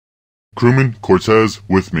Crewman Cortez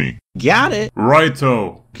with me. Got it.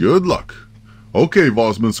 Righto. Good luck. Okay,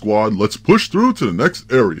 Vosman Squad, let's push through to the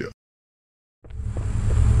next area.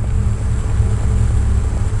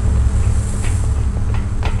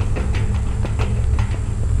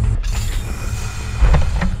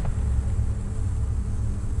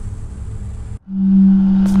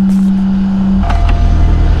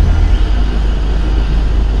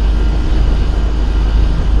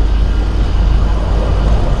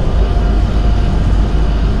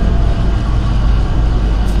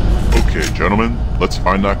 Okay, gentlemen, let's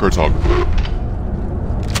find that cartographer.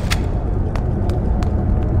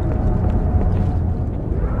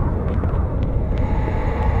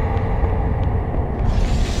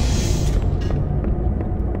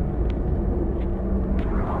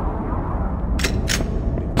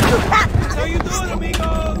 How you doing,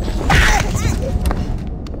 amigos?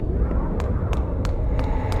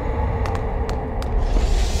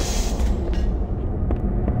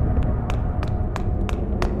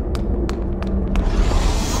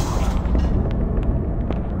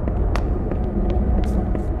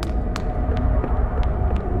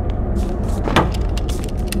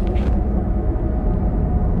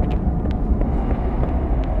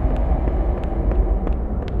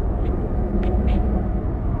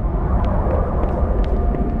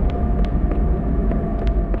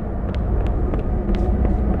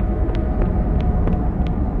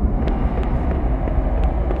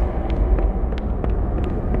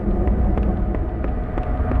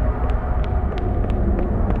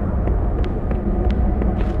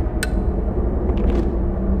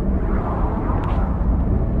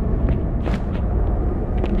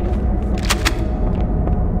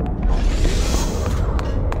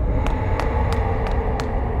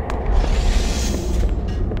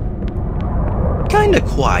 Kinda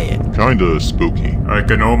quiet. Kinda spooky. I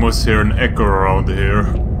can almost hear an echo around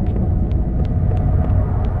here.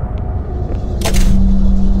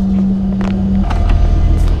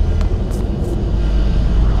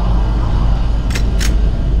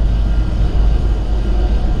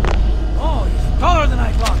 Oh, he's taller than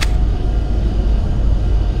I thought.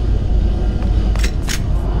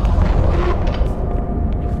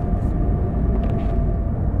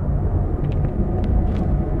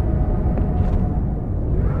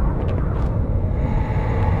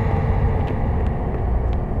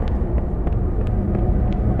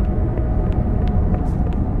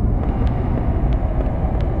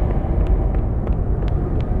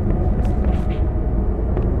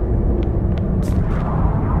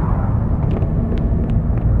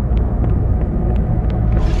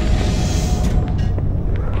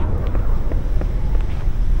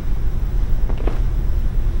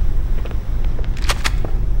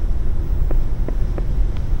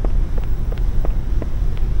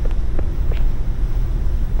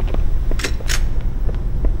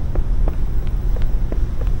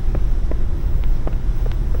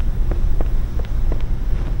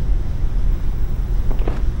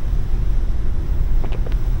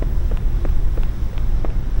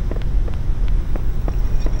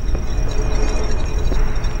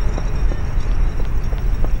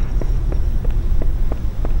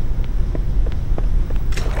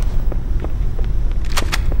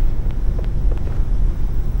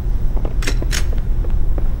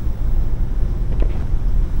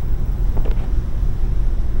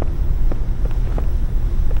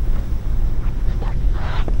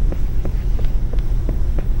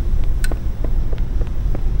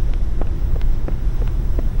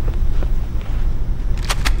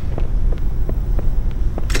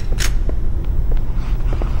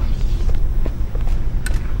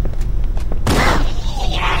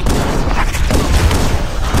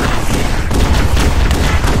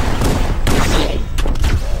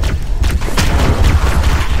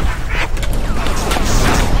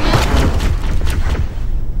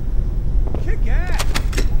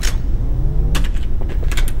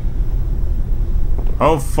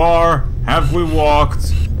 How far have we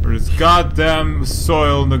walked? There's goddamn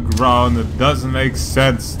soil on the ground that doesn't make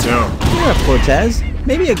sense still. Cheer up, Cortez.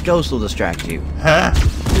 Maybe a ghost will distract you. Huh?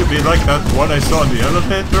 You mean like that one I saw in the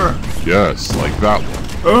elevator? Yes, like that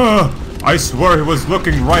one. Ugh! I swear he was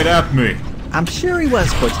looking right at me. I'm sure he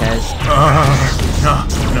was, Cortez.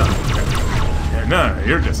 No,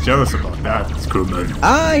 you're just jealous about that, crewman.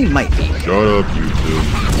 I might be. Shut up, you two.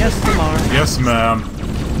 Yes, Lamar. Yes, ma'am.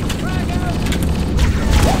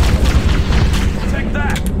 Take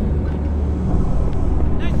that!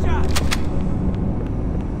 Nice shot!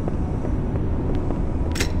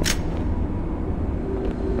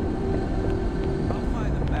 I'll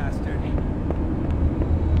find the bastard.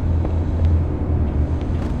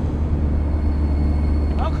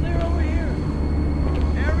 All clear over here.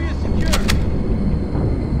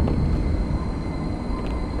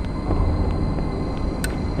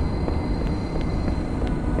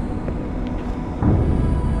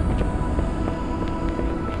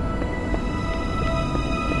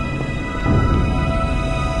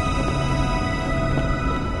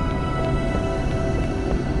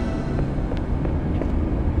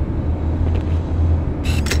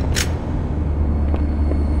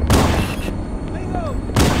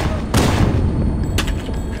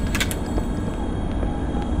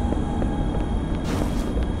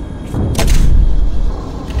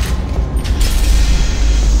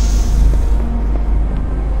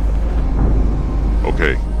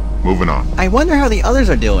 I wonder how the others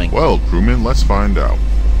are doing. Well, crewman, let's find out.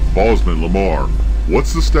 Bosman, Lamar,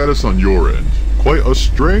 what's the status on your end? Quite a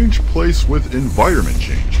strange place with environment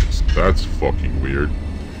changes. That's fucking weird.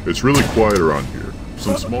 It's really quiet around here.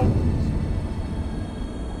 Some small...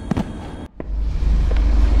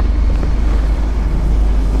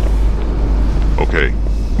 Okay,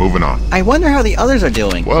 moving on. I wonder how the others are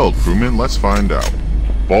doing. Well, crewman, let's find out.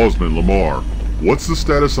 Bosman, Lamar, what's the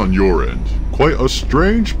status on your end? Quite a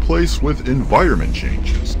strange place with environment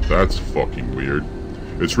changes. That's fucking weird.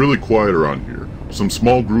 It's really quiet around here. Some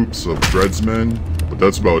small groups of dreadsmen, but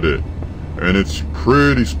that's about it. And it's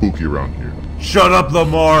pretty spooky around here. Shut up,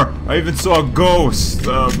 Lamar! I even saw a ghost,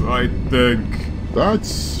 I think.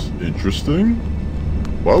 That's interesting.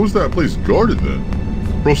 Why was that place guarded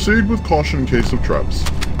then? Proceed with caution in case of traps.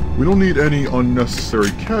 We don't need any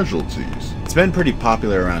unnecessary casualties. It's been pretty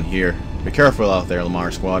popular around here. Be careful out there,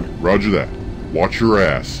 Lamar Squad. Roger that. Watch your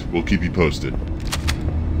ass. We'll keep you posted.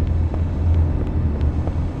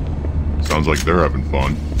 Sounds like they're having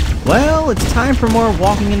fun. Well, it's time for more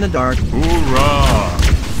walking in the dark. Hoorah!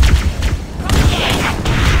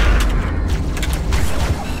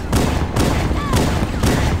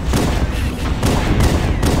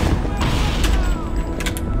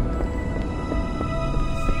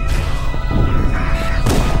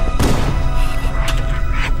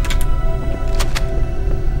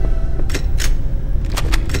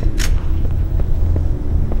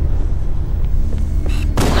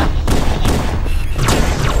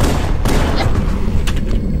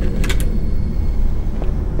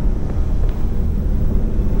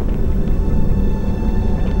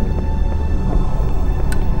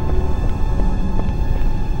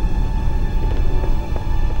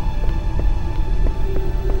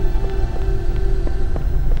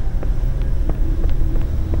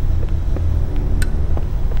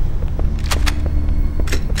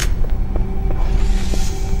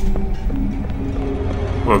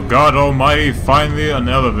 Well, God almighty, finally an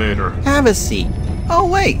elevator. Have a seat. Oh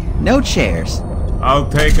wait, no chairs. I'll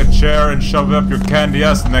take a chair and shove it up your candy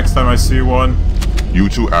ass the next time I see one. You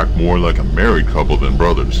two act more like a married couple than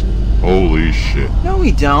brothers. Holy shit. No,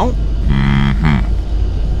 we don't. Mm-hmm.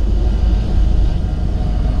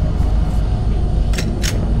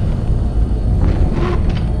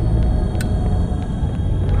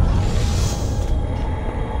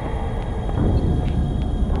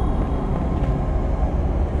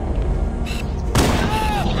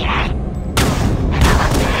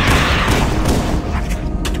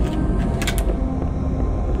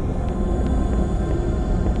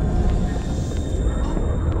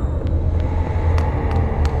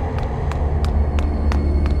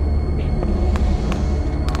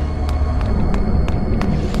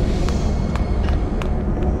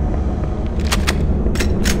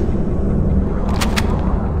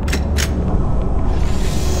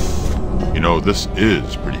 This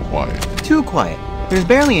is pretty quiet. Too quiet. There's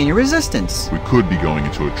barely any resistance. We could be going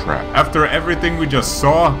into a trap. After everything we just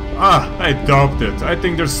saw? I doubt it. I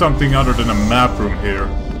think there's something other than a map room here.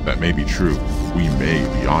 That may be true. We may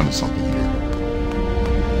be onto something here.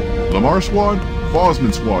 Lamar Squad,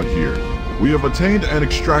 Bosman Squad here. We have attained and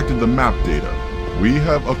extracted the map data. We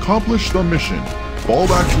have accomplished the mission. Fall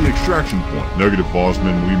back to the extraction point. Negative,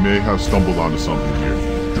 Bosman. We may have stumbled onto something here.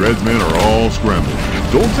 Dreadsmen are all scrambling.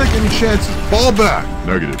 Don't take any chances. Fall back.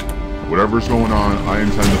 Negative. Whatever's going on, I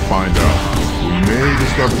intend to find out. We may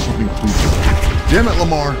discover something crucial. Damn it,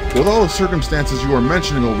 Lamar. With all the circumstances you are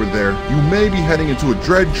mentioning over there, you may be heading into a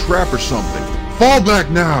dread trap or something. Fall back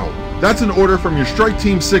now. That's an order from your Strike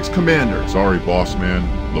Team 6 commander. Sorry, boss man.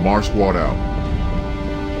 Lamar Squad out.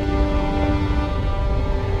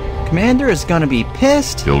 Commander is gonna be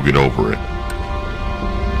pissed. He'll get over it.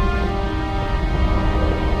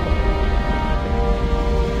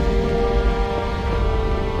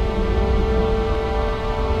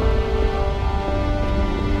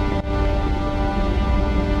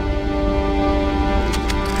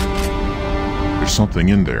 There's something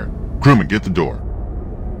in there. Crewman, get the door.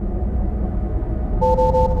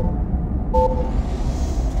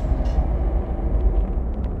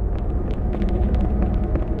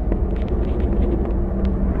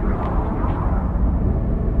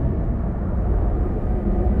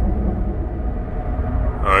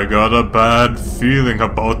 I got a bad feeling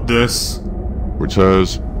about this.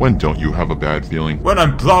 Cortez, when don't you have a bad feeling? When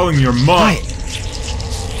I'm plowing your mud. Quiet.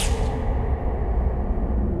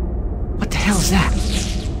 What the hell is that?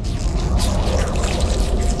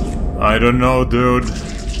 I don't know, dude.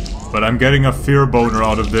 But I'm getting a fear boner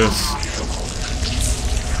out of this.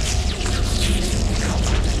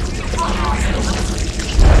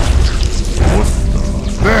 What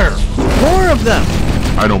the? There! More of them!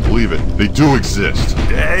 I don't believe it. They do exist.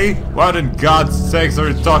 Hey, what in God's sakes are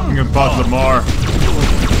you talking about, Lamar?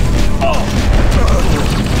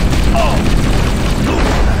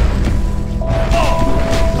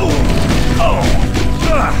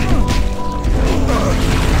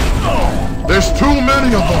 There's too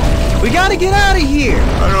many of them. We gotta get out of here!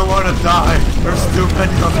 I don't want to die. There's too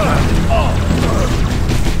many of them.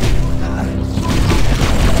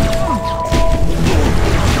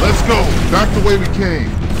 Let's go. Back the way we came.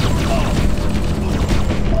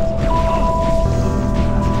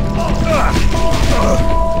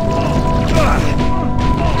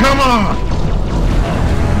 Come on.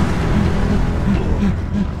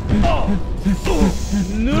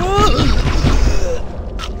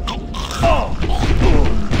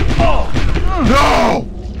 No!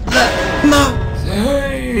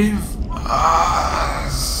 Save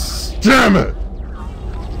us. Damn it!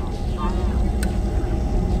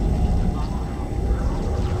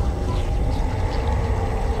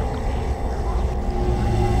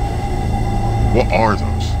 What are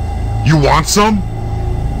those? You want some?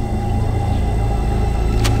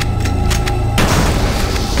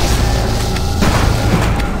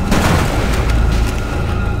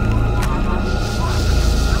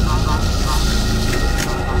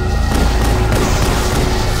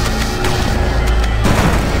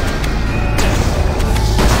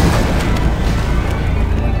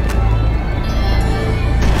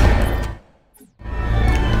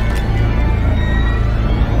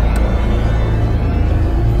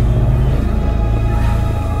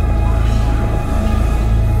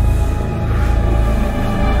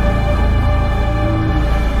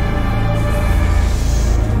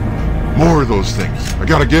 More of those things. I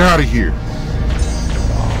gotta get out of here.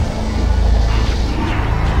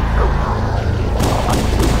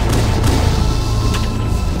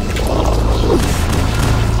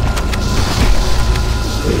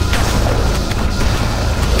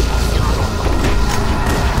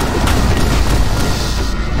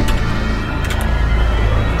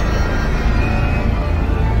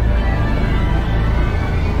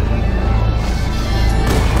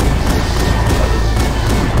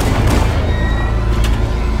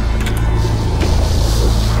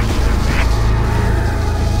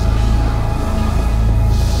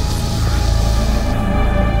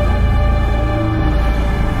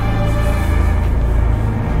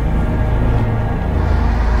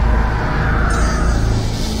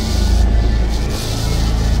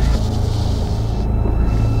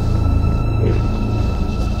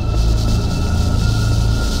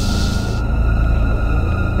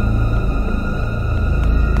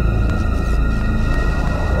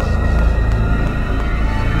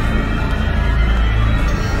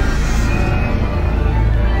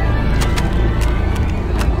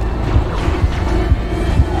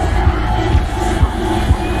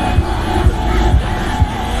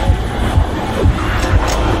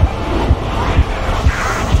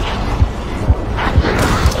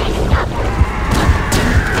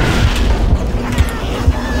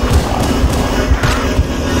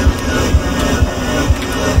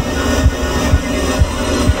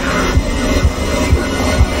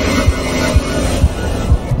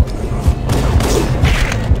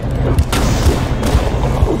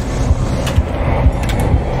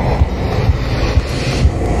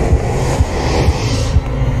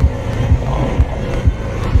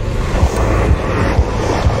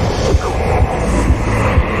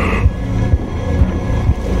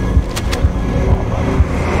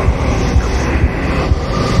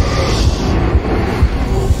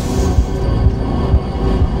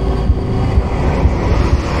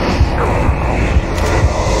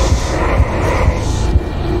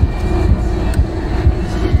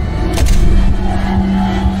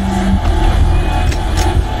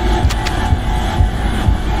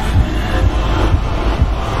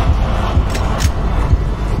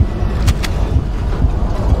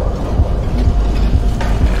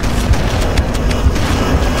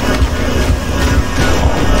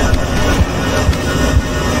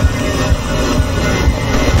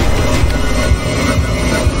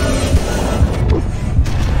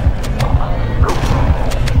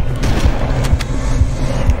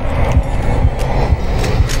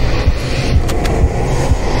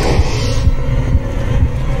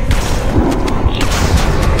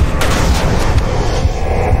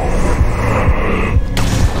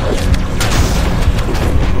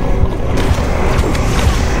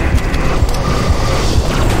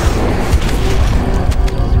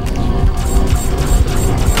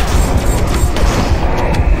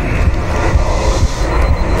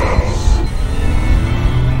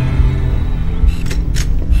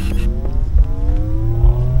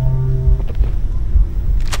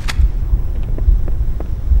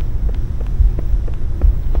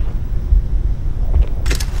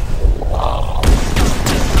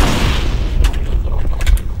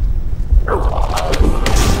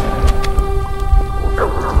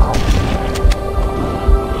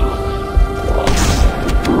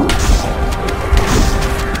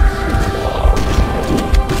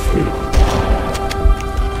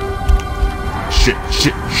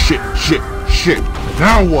 Shit!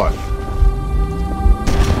 Now what?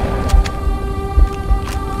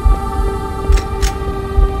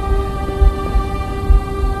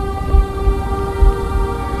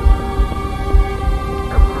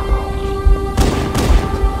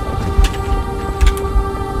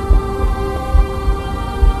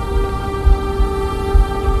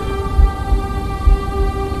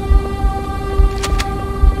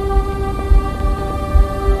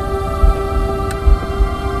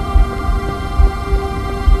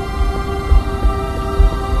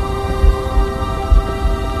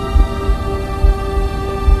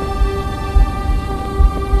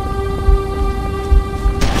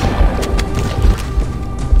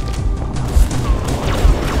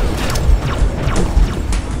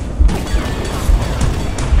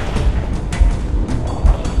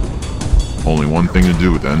 Only one thing to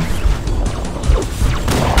do then.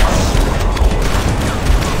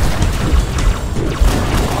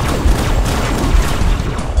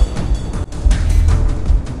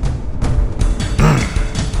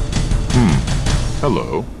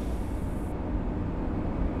 Hello.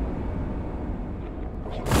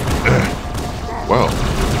 Well,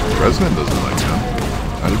 the president doesn't like them.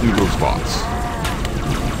 How to do those bots?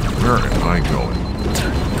 Where am I going?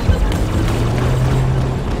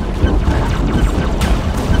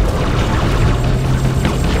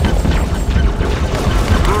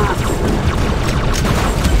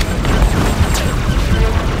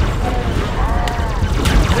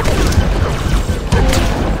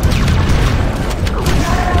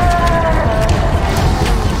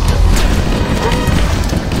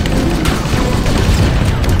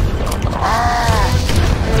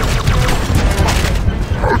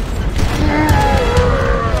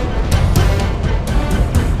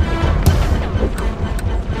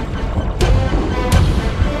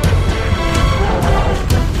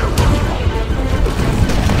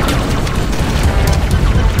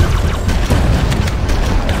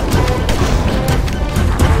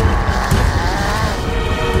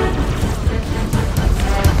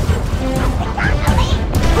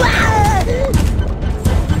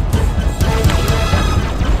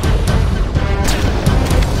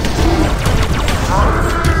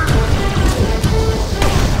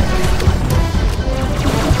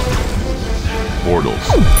 Portals.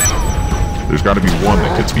 There's got to be one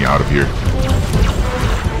that gets me out of here.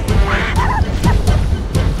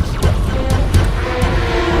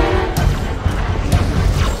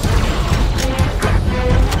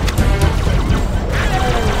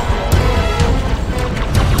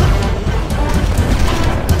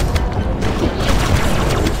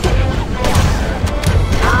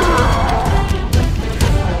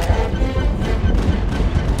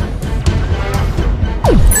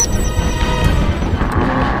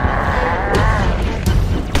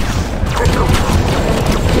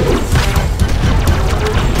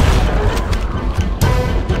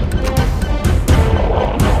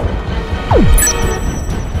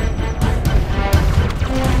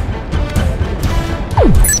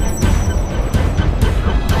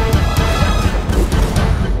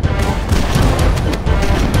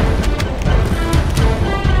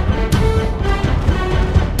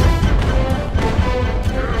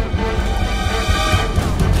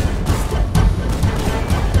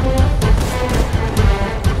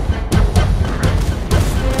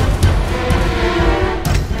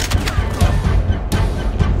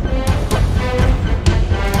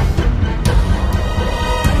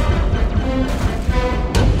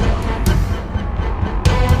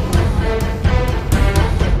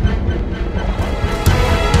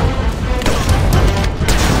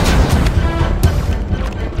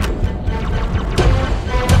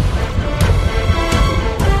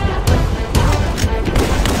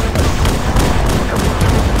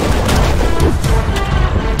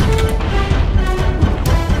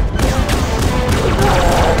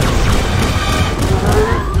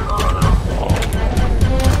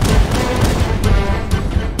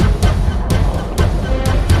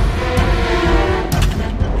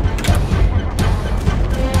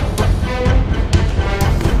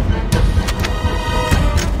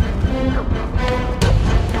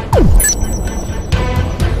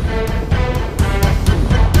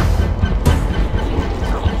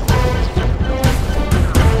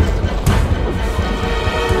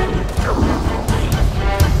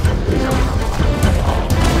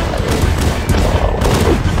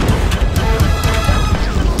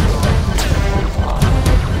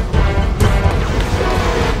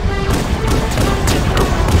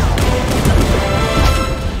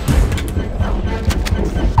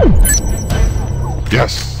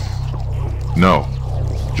 Yes. No.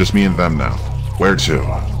 Just me and them now. Where to?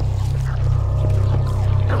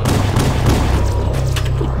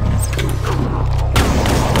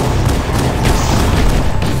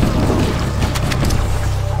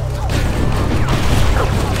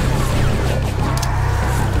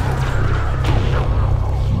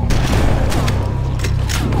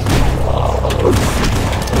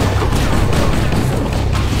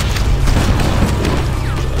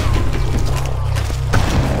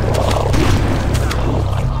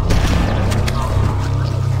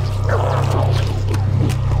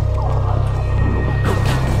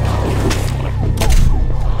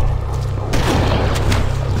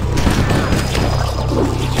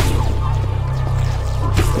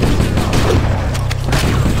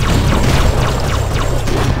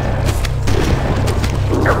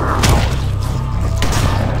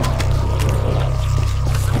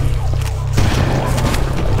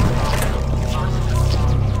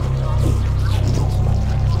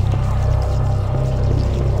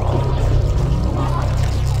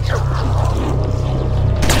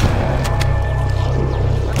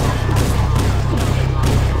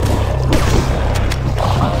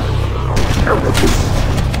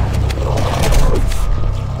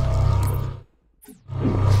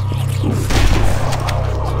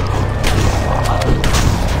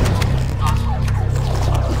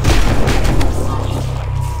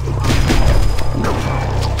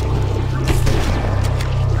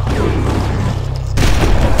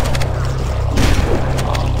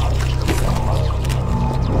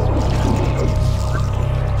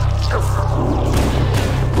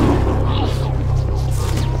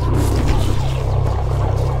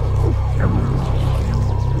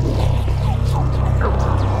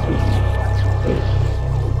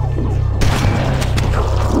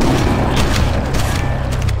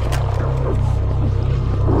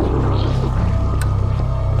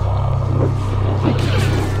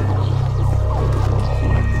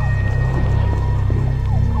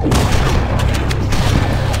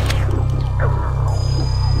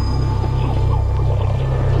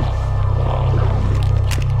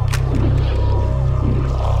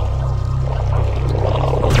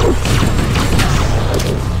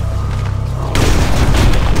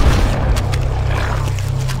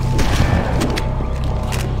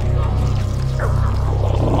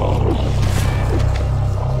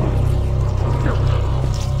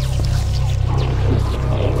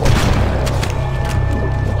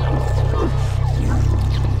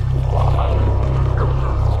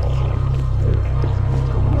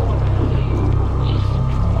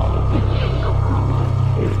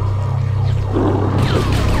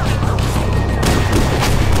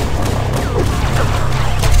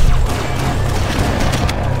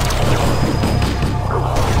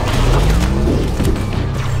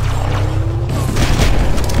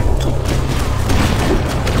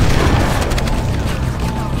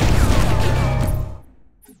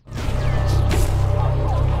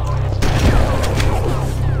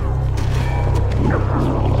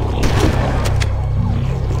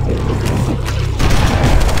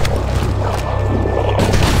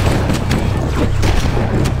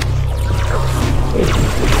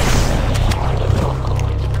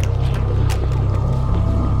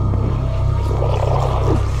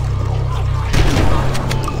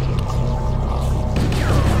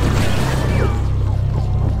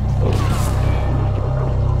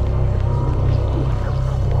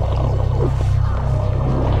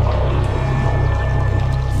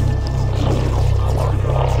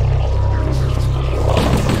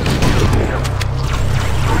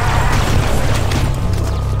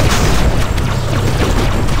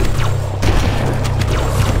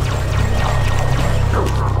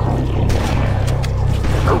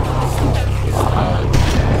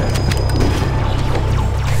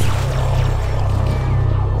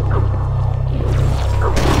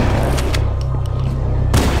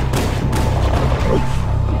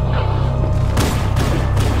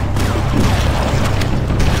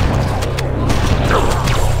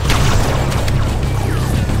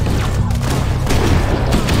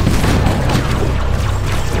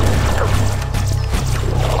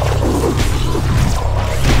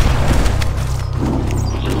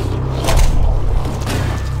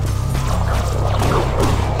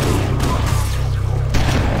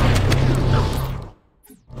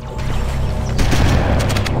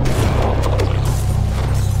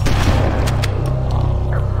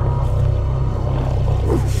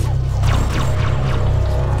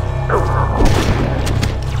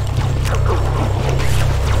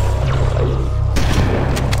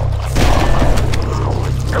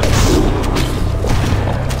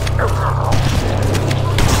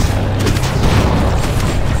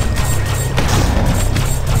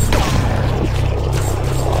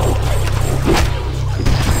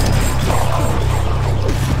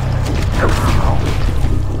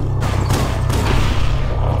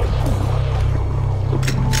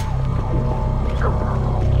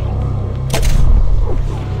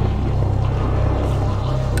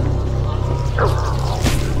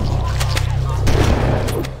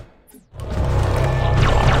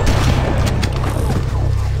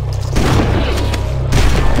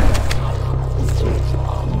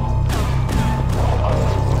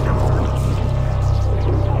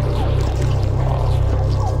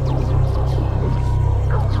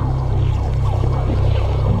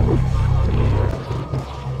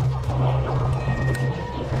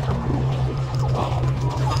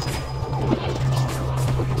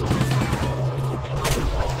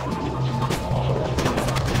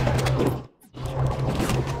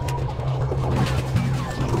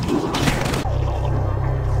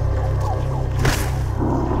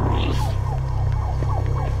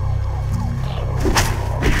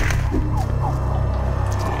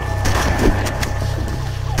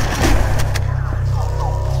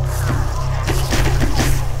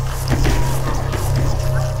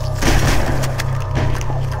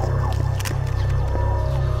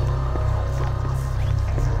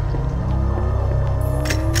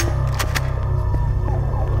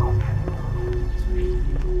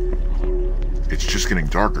 getting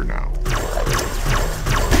darker now.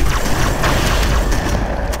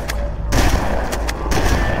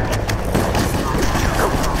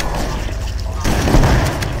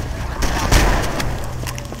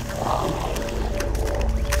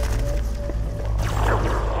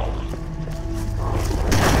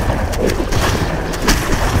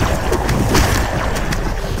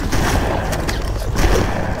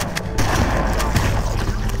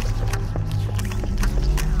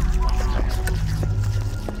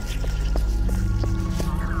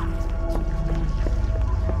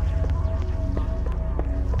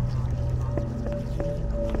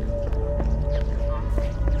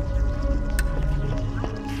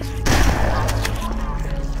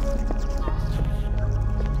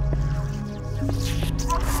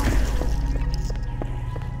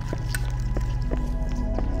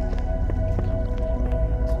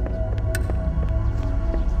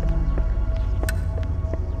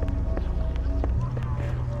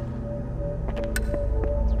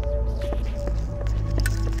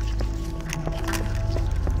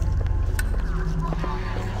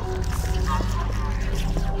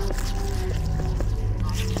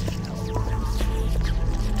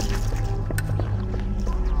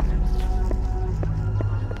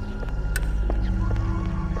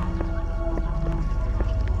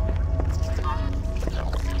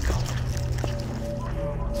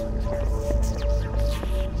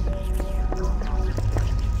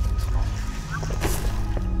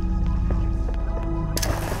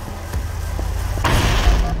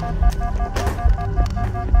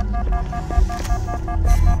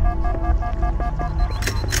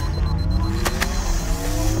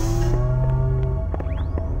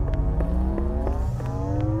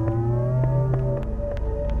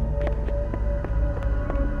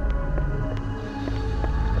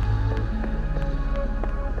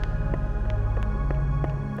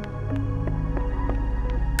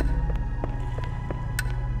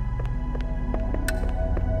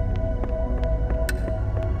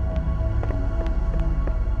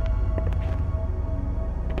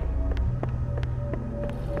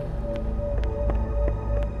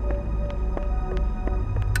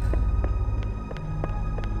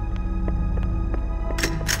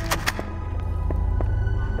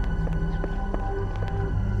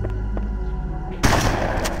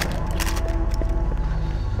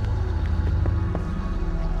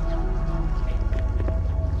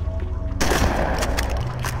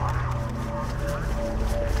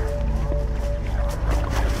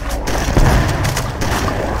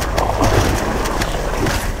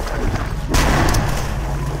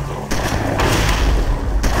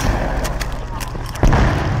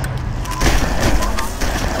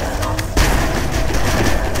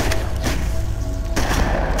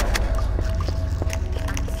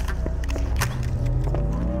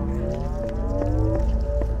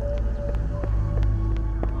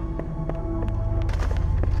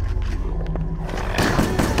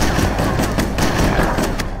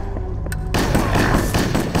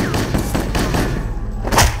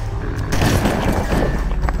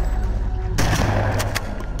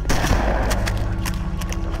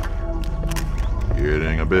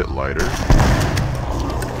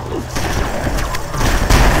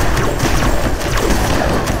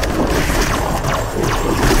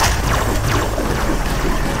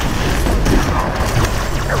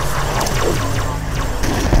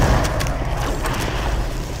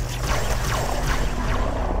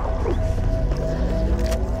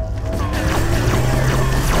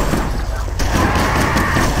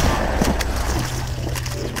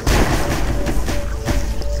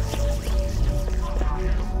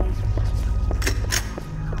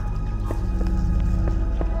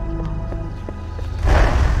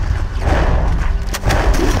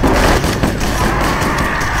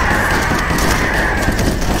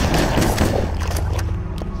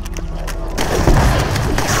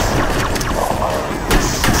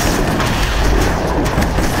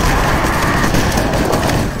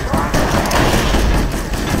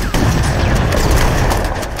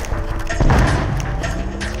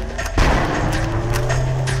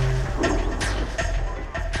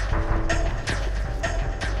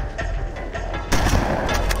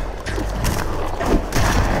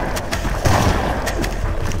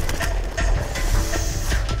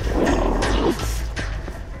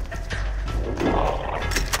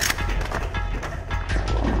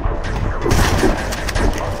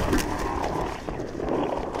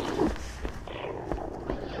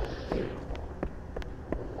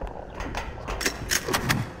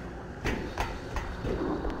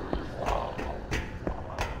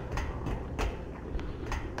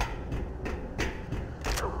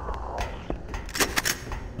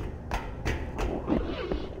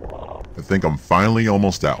 think I'm finally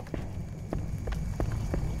almost out.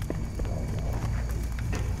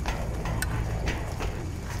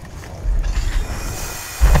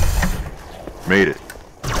 Made it.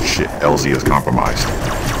 Shit, LZ is compromised.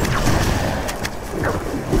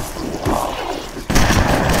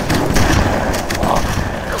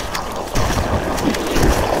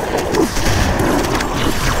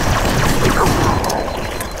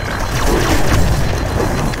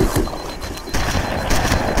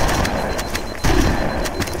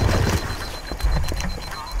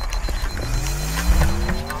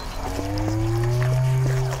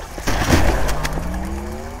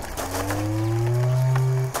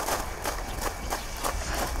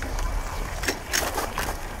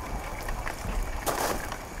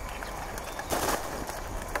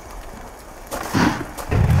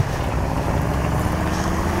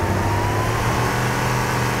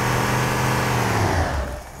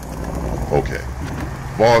 Okay.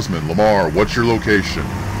 Bosman, Lamar, what's your location?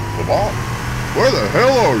 Lamar? Where the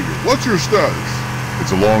hell are you? What's your status?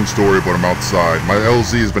 It's a long story, but I'm outside. My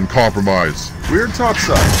LZ has been compromised. We're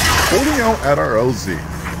topside, holding out at our LZ.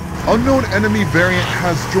 Unknown enemy variant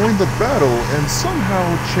has joined the battle and somehow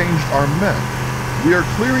changed our men. We are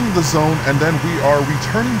clearing the zone and then we are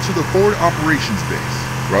returning to the forward operations base.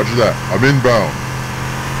 Roger that. I'm inbound.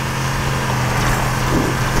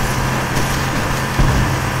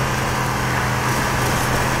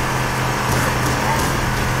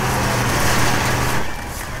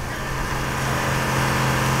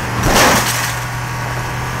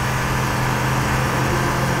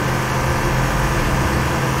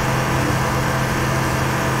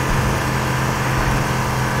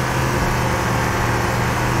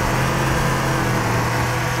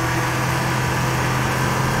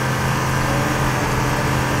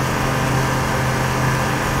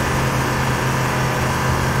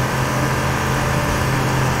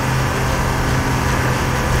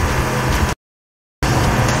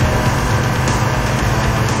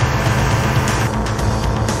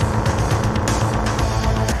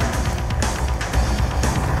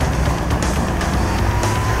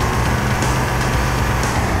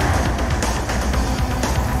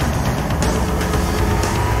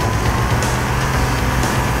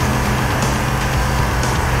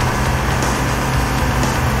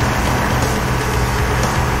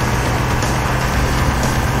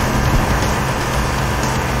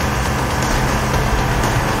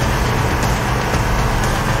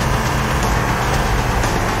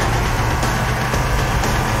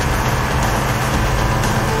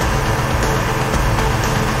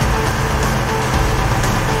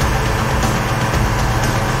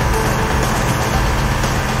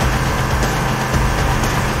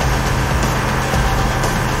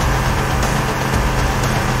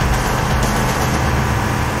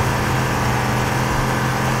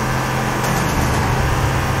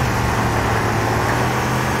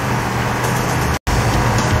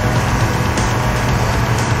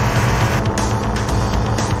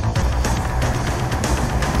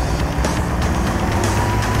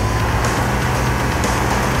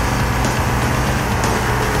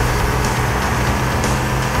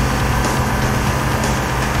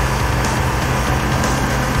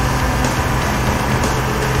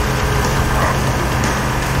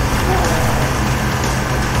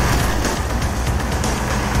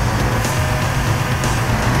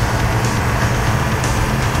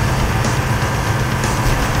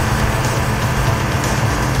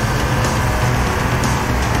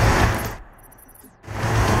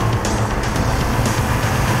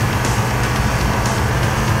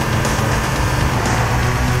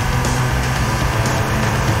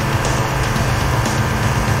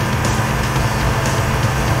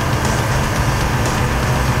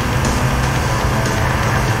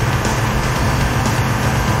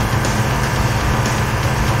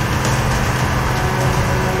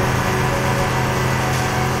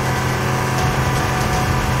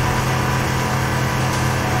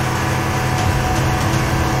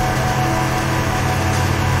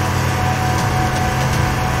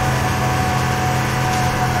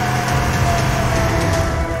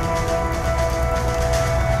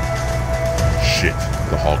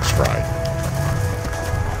 The Hawk's fried.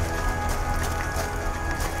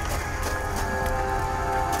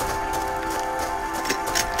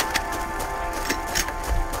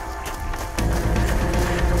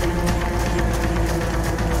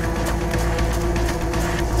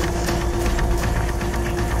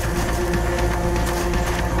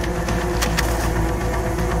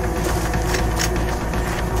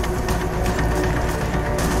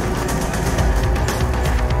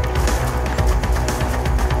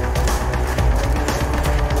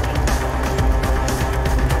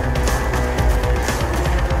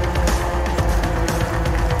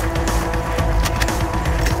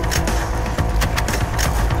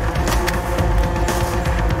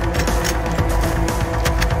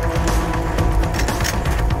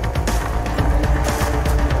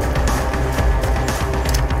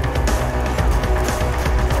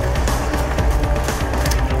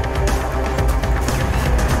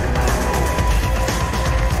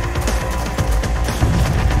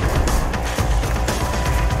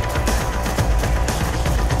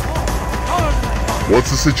 What's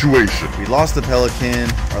the situation? We lost the Pelican,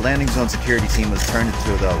 our landing zone security team was turned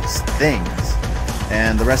into those things,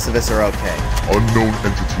 and the rest of us are okay. Unknown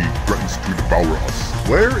entity threatens to devour us.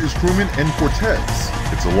 Where is crewman and Cortez?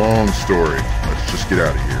 It's a long story. Let's just get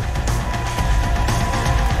out of here.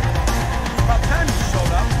 About time you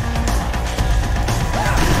showed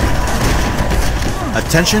up.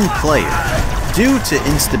 Attention player. Due to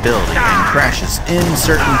instability and crashes in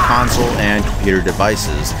certain console and computer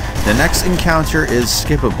devices, the next encounter is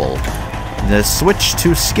skippable. The switch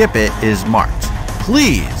to skip it is marked.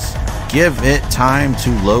 Please give it time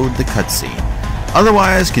to load the cutscene.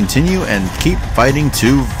 Otherwise, continue and keep fighting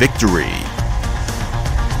to victory.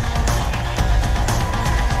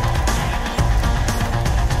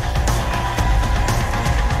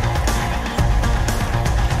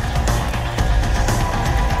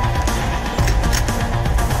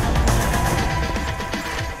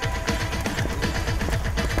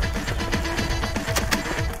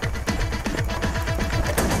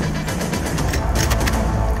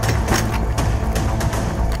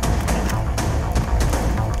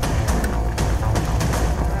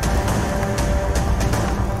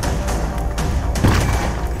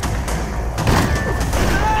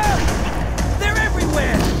 They're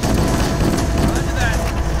everywhere. Roger that.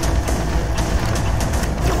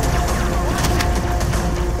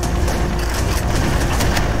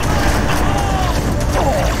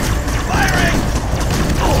 Firing!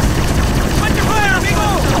 Watch your fire, amigo!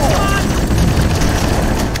 Come on!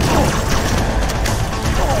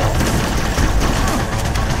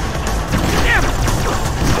 Damn!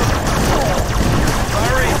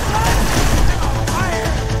 Sorry. Fire!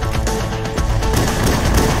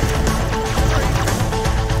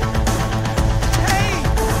 Hey!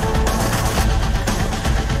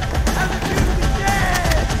 How's it feel to be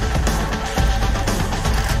dead?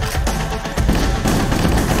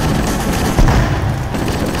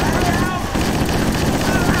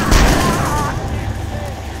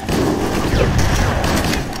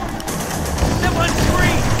 That one's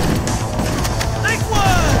free! Nice one!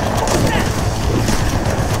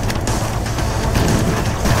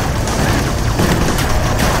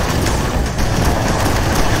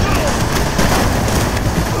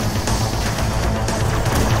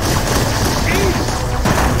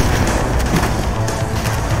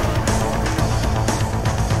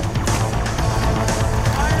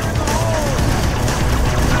 Fire in the hole!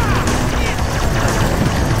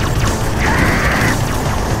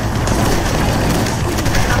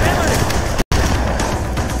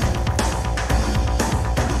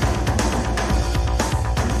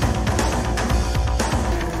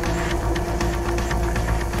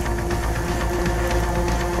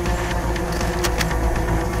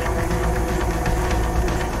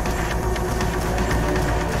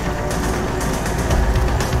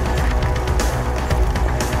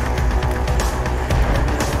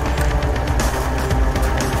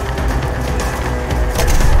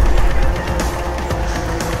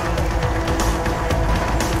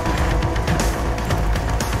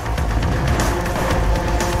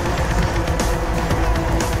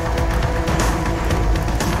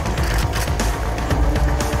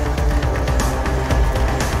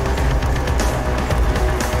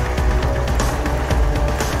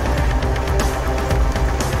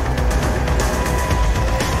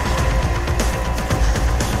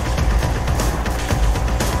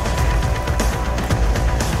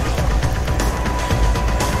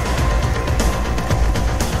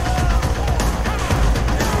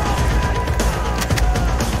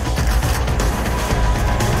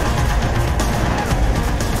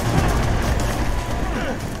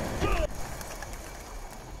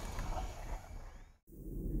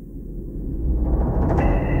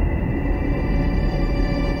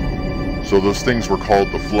 So those things were called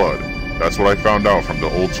the Flood. That's what I found out from the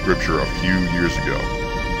old scripture a few years ago.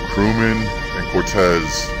 Crewman and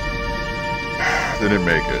Cortez didn't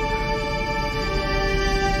make it.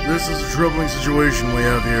 This is a troubling situation we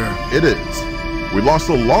have here. It is. We lost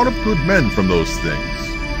a lot of good men from those things.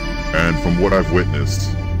 And from what I've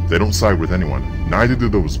witnessed, they don't side with anyone. Neither do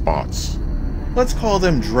those bots. Let's call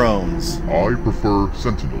them drones. I prefer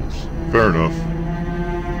Sentinels. Fair enough.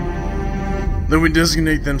 Then we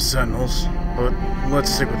designate them Sentinels, but let's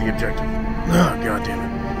stick with the objective. Ah,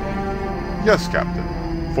 goddammit. Yes, Captain.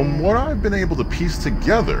 From what I've been able to piece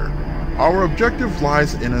together, our objective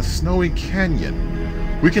lies in a snowy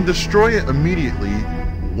canyon. We can destroy it immediately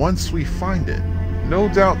once we find it. No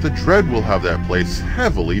doubt the Dread will have that place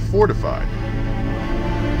heavily fortified.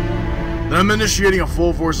 Then I'm initiating a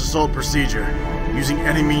full-force assault procedure, using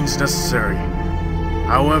any means necessary.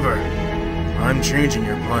 However, I'm changing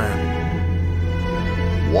your plan.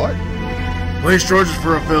 What? Place charges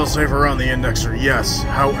for a failsafe around the indexer, yes.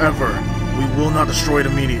 However, we will not destroy it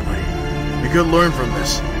immediately. We could learn from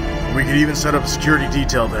this. We could even set up a security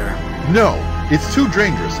detail there. No, it's too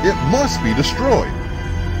dangerous. It must be destroyed.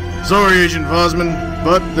 Sorry, Agent Vosman,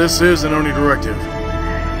 but this is an ONI directive.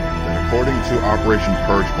 Then according to Operation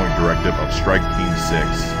Purgepoint directive of Strike Team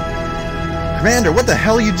 6. Commander, what the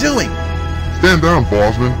hell are you doing? Stand down,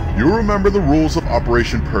 Bosman. You remember the rules of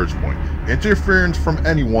Operation Purgepoint. Interference from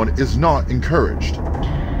anyone is not encouraged.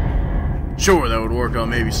 Sure, that would work on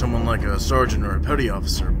maybe someone like a sergeant or a petty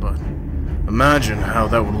officer, but imagine how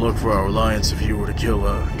that would look for our alliance if you were to kill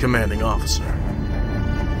a commanding officer.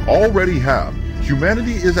 Already have.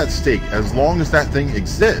 Humanity is at stake as long as that thing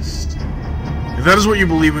exists. If that is what you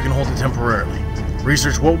believe, we can hold it temporarily.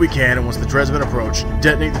 Research what we can, and once the Dread's been approached,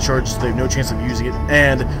 detonate the charges so they have no chance of using it,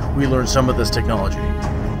 and we learn some of this technology.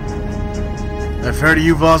 That fair to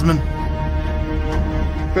you, Vosman?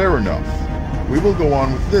 Fair enough. We will go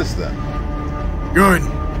on with this then. Good.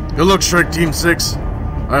 Good luck, Strike Team 6.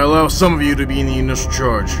 I allow some of you to be in the initial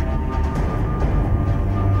charge.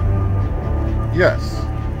 Yes.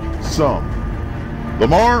 Some.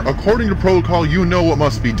 Lamar, according to protocol, you know what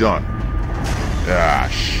must be done. Ah,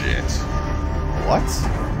 shit. What?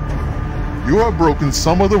 You have broken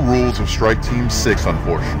some of the rules of Strike Team 6,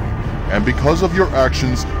 unfortunately. And because of your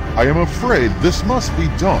actions, I am afraid this must be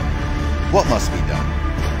done. What must be done?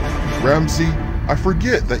 Ramsey, I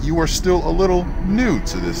forget that you are still a little new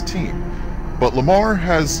to this team, but Lamar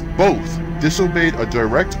has both disobeyed a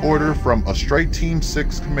direct order from a Strike Team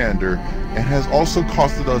 6 commander and has also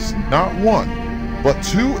costed us not one, but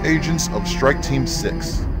 2 agents of Strike Team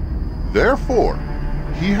 6. Therefore,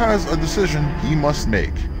 he has a decision he must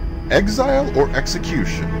make, exile or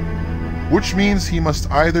execution, which means he must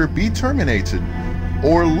either be terminated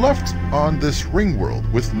or left on this ring world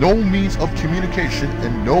with no means of communication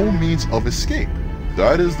and no means of escape.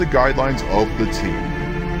 That is the guidelines of the team.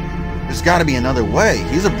 There's gotta be another way.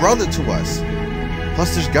 He's a brother to us.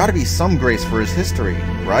 Plus, there's gotta be some grace for his history,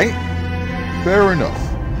 right? Fair enough.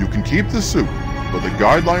 You can keep the suit, but the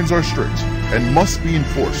guidelines are strict and must be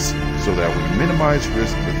enforced so that we minimize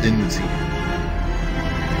risk within the team.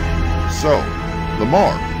 So,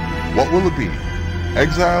 Lamar, what will it be?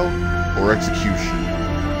 Exile or execution?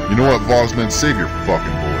 You know what, Vosman? Save your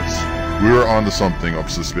fucking bullets. We were onto something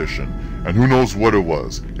of suspicion, and who knows what it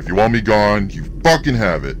was. If you want me gone, you fucking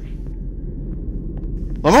have it.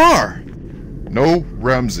 Lamar! No,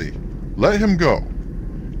 Ramsey. Let him go.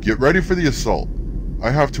 Get ready for the assault. I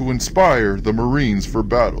have to inspire the Marines for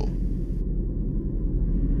battle.